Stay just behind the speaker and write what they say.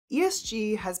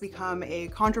ESG has become a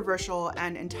controversial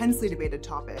and intensely debated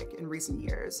topic in recent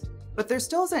years, but there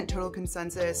still isn't total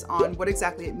consensus on what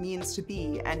exactly it means to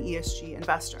be an ESG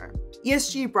investor.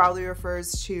 ESG broadly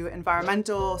refers to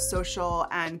environmental, social,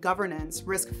 and governance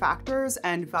risk factors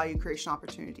and value creation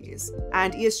opportunities.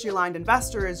 And ESG-aligned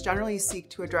investors generally seek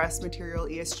to address material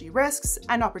ESG risks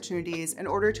and opportunities in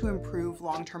order to improve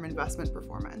long-term investment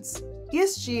performance.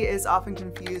 ESG is often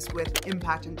confused with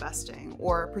impact investing,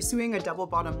 or pursuing a double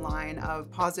bottom line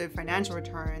of positive financial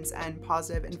returns and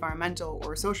positive environmental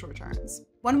or social returns.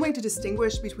 One way to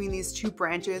distinguish between these two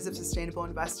branches of sustainable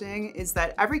investing is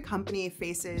that every company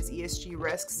faces ESG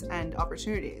risks and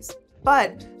opportunities.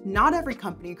 But not every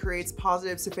company creates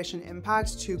positive sufficient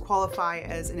impact to qualify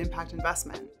as an impact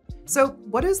investment. So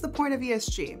what is the point of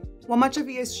ESG? While much of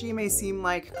ESG may seem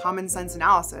like common sense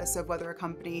analysis of whether a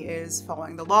company is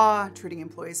following the law, treating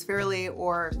employees fairly,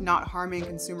 or not harming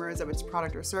consumers of its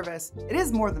product or service, it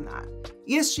is more than that.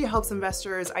 ESG helps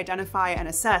investors identify and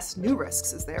assess new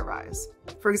risks as they arise.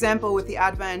 For example, with the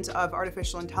advent of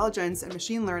artificial intelligence and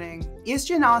machine learning,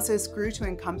 ESG analysis grew to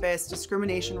encompass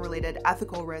discrimination-related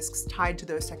ethical risks tied to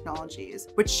those technologies,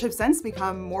 which have since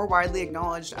become more widely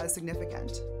acknowledged as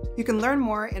significant. You can learn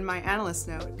more in my analyst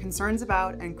note, Concerns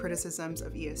About and Criticisms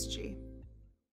of ESG.